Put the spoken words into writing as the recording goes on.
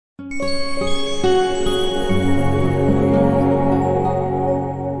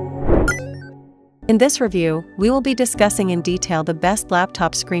In this review, we will be discussing in detail the best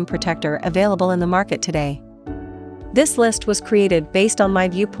laptop screen protector available in the market today. This list was created based on my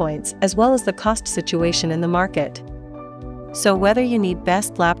viewpoints as well as the cost situation in the market. So whether you need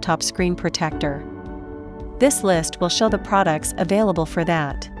best laptop screen protector, this list will show the products available for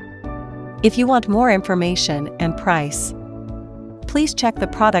that. If you want more information and price, please check the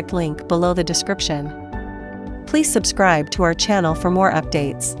product link below the description. Please subscribe to our channel for more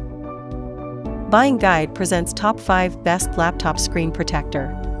updates. Buying Guide presents Top 5 Best Laptop Screen Protector.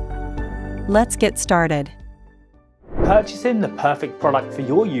 Let's get started. Purchasing the perfect product for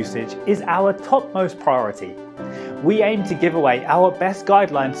your usage is our topmost priority. We aim to give away our best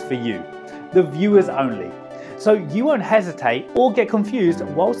guidelines for you, the viewers only, so you won't hesitate or get confused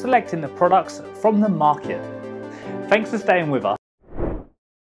while selecting the products from the market. Thanks for staying with us.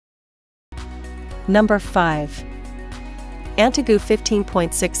 Number 5. ANTOGOO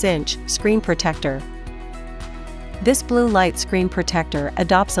 15.6-inch Screen Protector. This blue light screen protector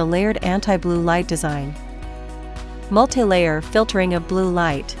adopts a layered anti-blue light design. Multi-layer filtering of blue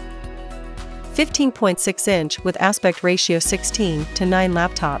light. 15.6-inch with aspect ratio 16:9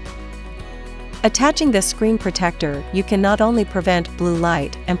 laptop. Attaching this screen protector, you can not only prevent blue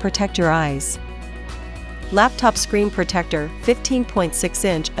light and protect your eyes. Laptop screen protector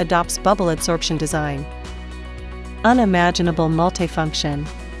 15.6-inch adopts bubble absorption design. Unimaginable multifunction.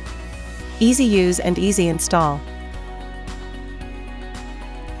 Easy use and easy install.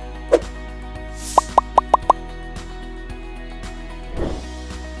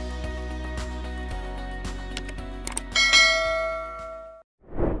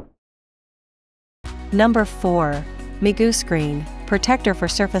 Number 4. Megoo Screen Protector for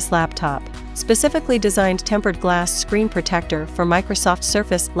Surface Laptop. Specifically designed tempered glass screen protector for Microsoft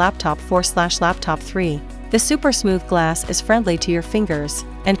Surface Laptop 4/Laptop 3. The super smooth glass is friendly to your fingers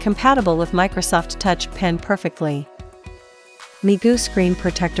and compatible with Microsoft Touch Pen perfectly. Megoo Screen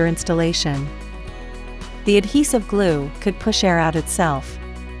Protector Installation. The adhesive glue could push air out itself.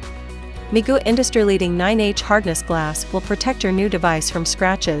 Megoo industry-leading 9H hardness glass will protect your new device from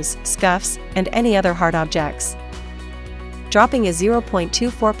scratches, scuffs, and any other hard objects. Dropping a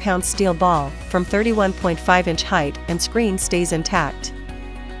 0.24-pound steel ball from 31.5-inch height and screen stays intact.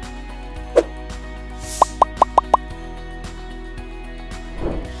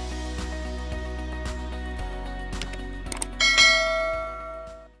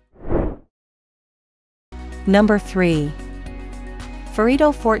 Number 3.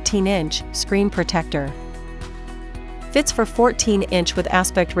 FORITO 14-inch Screen Protector. Fits for 14-inch with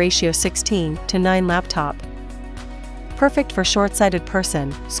aspect ratio 16:9 laptop. Perfect for short-sighted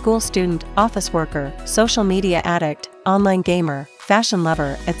person, school student, office worker, social media addict, online gamer, fashion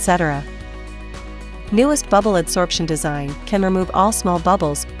lover, etc. Newest bubble absorption design can remove all small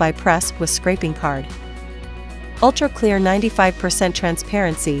bubbles by press with scraping card. Ultra clear 95%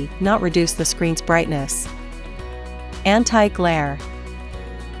 transparency not reduce the screen's brightness. Anti-glare.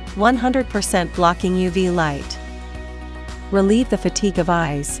 100% blocking UV light. Relieve the fatigue of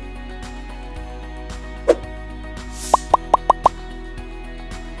eyes.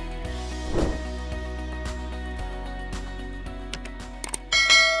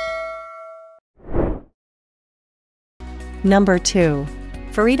 Number 2.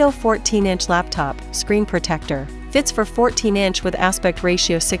 FORITO 14-inch Laptop Screen Protector. Fits for 14-inch with aspect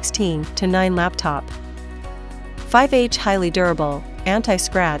ratio 16:9 laptop. 5H highly durable,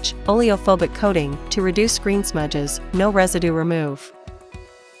 anti-scratch, oleophobic coating to reduce screen smudges, no residue remove.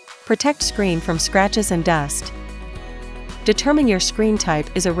 Protect screen from scratches and dust. Determine your screen type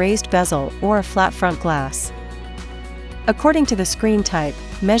is a raised bezel or a flat front glass. According to the screen type,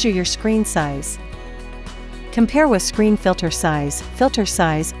 measure your screen size. Compare with screen filter size. Filter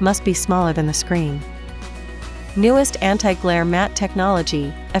size must be smaller than the screen. Newest anti-glare matte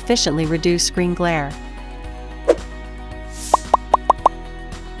technology, efficiently reduce screen glare.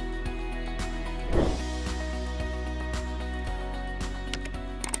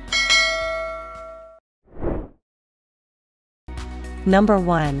 Number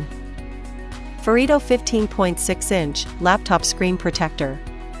 1. FORITO 15.6-inch Laptop Screen Protector.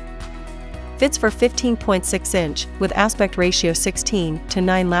 Fits for 15.6-inch with aspect ratio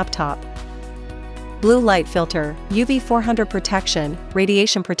 16:9 laptop. Blue light filter, UV 400 protection,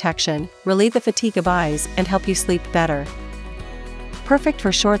 radiation protection, relieve the fatigue of eyes and help you sleep better. Perfect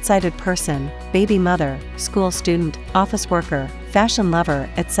for short-sighted person, baby mother, school student, office worker, fashion lover,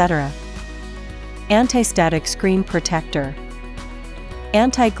 etc. Anti-static screen protector.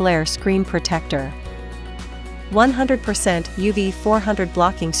 Anti-glare screen protector. 100% UV 400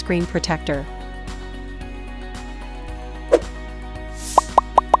 blocking screen protector.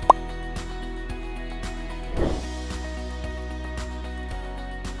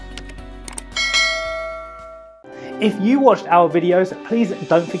 If you watched our videos, please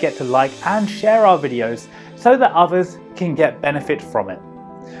don't forget to like and share our videos so that others can get benefit from it.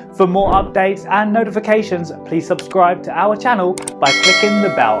 For more updates and notifications, please subscribe to our channel by clicking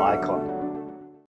the bell icon.